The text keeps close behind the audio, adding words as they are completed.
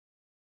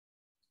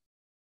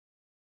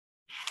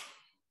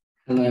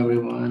Hello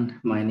everyone,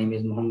 my name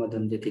is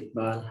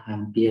IQBAL.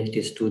 I'm a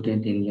PhD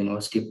student in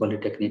University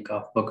POLITEHNICA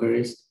of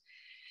Bucharest,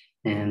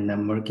 and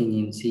I'm working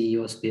in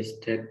CEO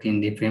SPACETECH in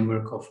the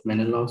framework of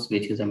Menelaus,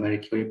 which is a Marie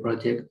Curie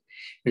project.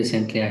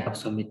 Recently, I have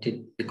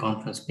submitted the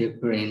conference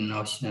paper in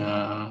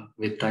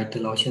with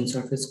title Ocean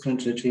Surface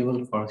Current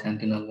Retrieval for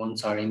Sentinel-1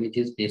 SAR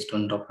images based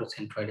on Doppler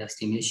centroid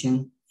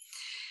estimation.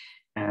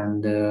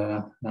 And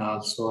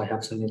also I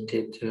have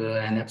submitted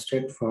an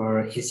abstract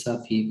for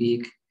ISA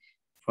week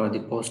for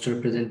the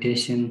poster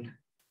presentation.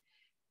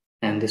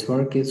 And this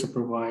work is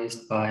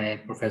supervised by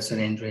Professor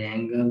Andrei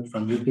Engel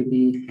from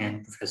UPB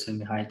and Professor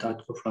Mihai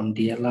Tatko from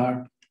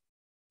DLR.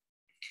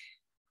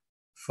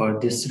 For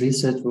this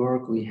research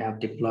work, we have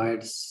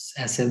deployed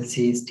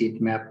SLC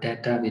state map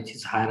data, which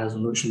is high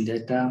resolution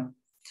data.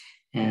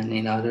 And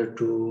in order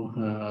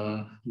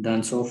to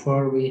done so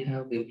far, we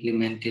have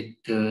implemented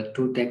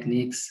two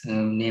techniques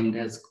named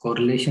as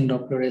correlation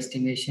Doppler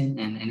estimation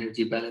and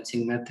energy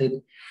balancing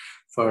method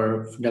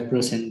for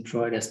Doppler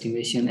centroid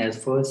estimation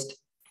as first.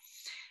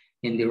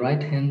 In the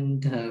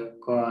right-hand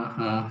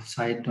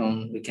side,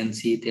 we can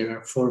see there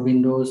are 4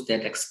 windows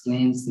that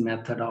explains the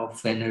method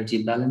of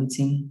energy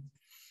balancing.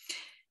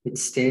 It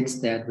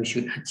states that we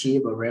should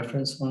achieve a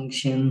reference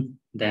function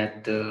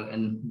that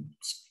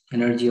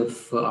energy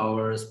of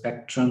our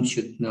spectrum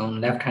should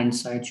on left-hand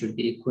side should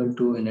be equal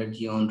to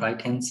energy on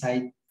right-hand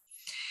side.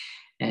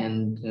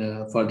 And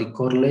for the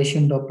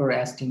correlation Doppler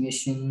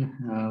estimation,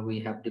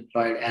 we have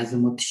deployed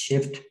azimuth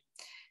shift,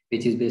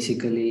 which is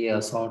basically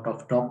a sort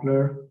of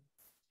Doppler.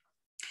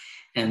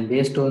 And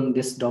based on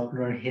this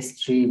Doppler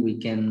history, we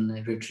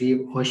can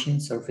retrieve ocean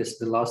surface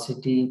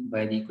velocity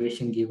by the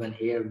equation given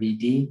here,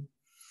 VD.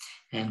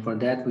 And for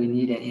that, we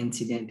need an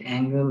incident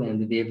angle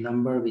and the wave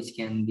number, which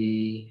can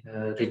be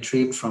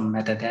retrieved from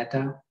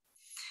metadata.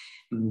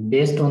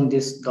 Based on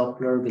this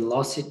Doppler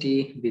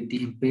velocity, with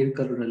the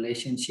empirical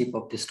relationship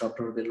of this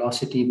Doppler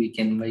velocity, we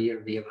can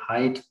measure wave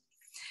height.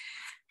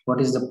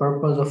 What is the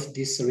purpose of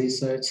this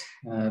research?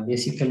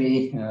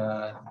 Basically,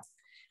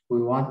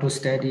 we want to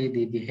study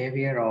the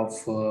behavior of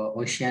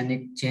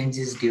oceanic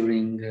changes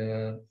during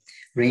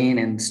rain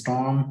and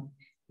storm,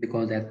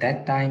 because at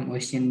that time,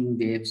 ocean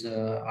waves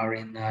are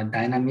in a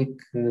dynamic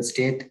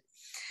state,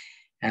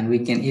 and we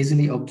can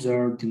easily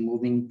observe the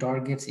moving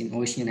targets in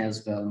ocean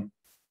as well.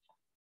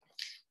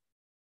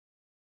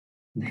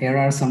 Here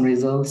are some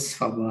results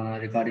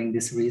regarding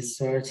this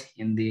research.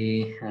 In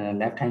the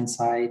left-hand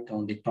side,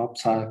 on the top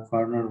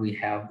corner, we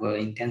have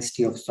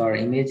intensity of SAR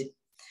image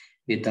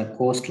with a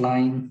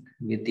coastline,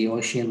 with the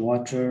ocean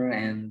water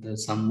and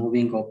some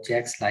moving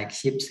objects like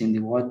ships in the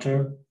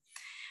water.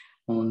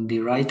 On the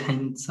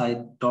right-hand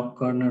side, top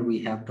corner, we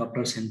have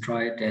Doppler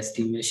centroid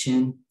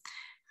estimation,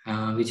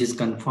 which is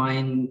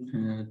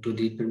confined to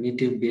the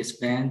primitive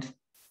baseband.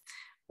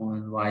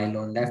 While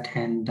on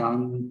left-hand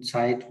down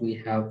side, we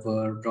have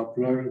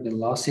Doppler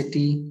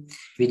velocity,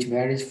 which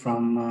varies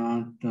from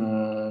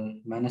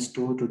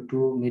 -2 to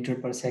 2 meters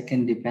per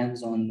second,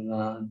 depends on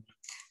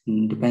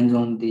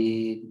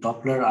the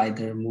Doppler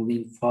either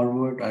moving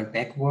forward or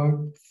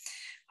backward.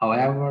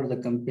 However,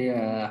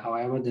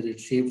 the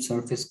retrieved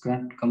surface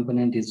current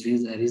component is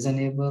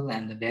reasonable,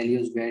 and the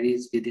values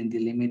varies within the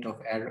limit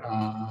of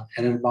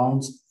error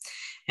bounds.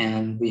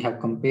 And we have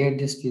compared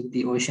this with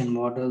the ocean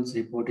models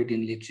reported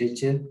in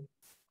literature.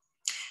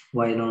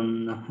 While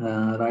on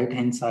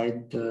right-hand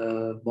side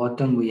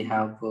bottom, we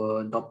have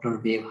Doppler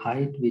wave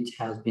height, which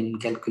has been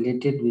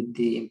calculated with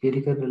the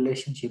empirical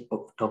relationship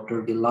of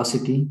Doppler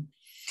velocity.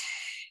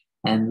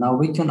 And now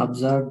we can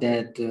observe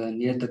that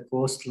near the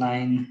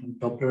coastline,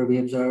 Doppler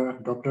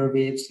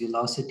waves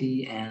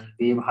velocity and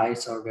wave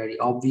heights are very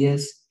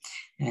obvious.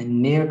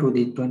 And near to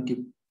the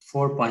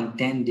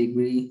 24.10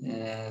 degree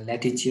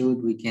latitude,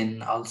 we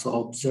can also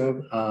observe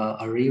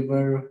a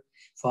river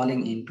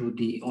falling into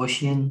the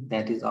ocean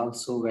that is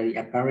also very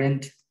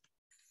apparent.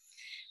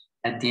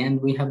 At the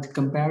end, we have the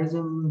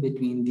comparison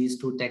between these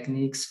two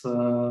techniques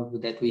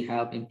that we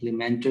have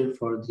implemented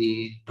for the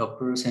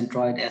Doppler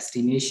centroid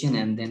estimation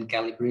and then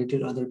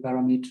calibrated other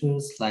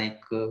parameters like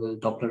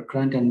Doppler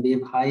current and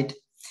wave height.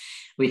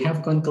 We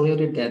have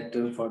concluded that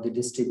for the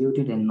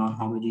distributed and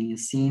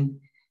non-homogeneous scene,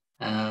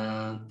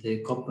 the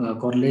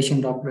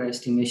correlation Doppler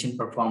estimation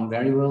performed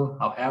very well.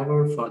 However,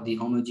 for the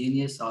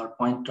homogeneous or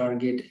point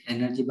target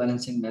energy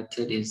balancing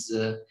method,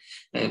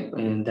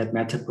 that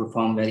method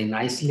performed very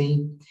nicely.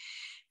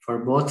 For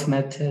both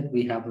methods,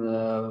 we have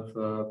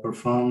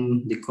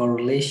performed the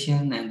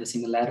correlation and the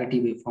similarity.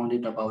 We found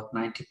it about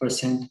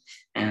 90%,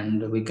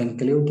 and we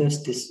conclude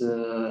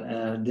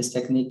this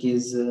technique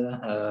is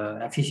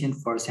efficient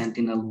for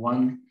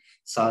Sentinel-1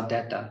 SAR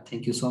data.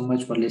 Thank you so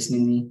much for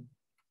listening to me.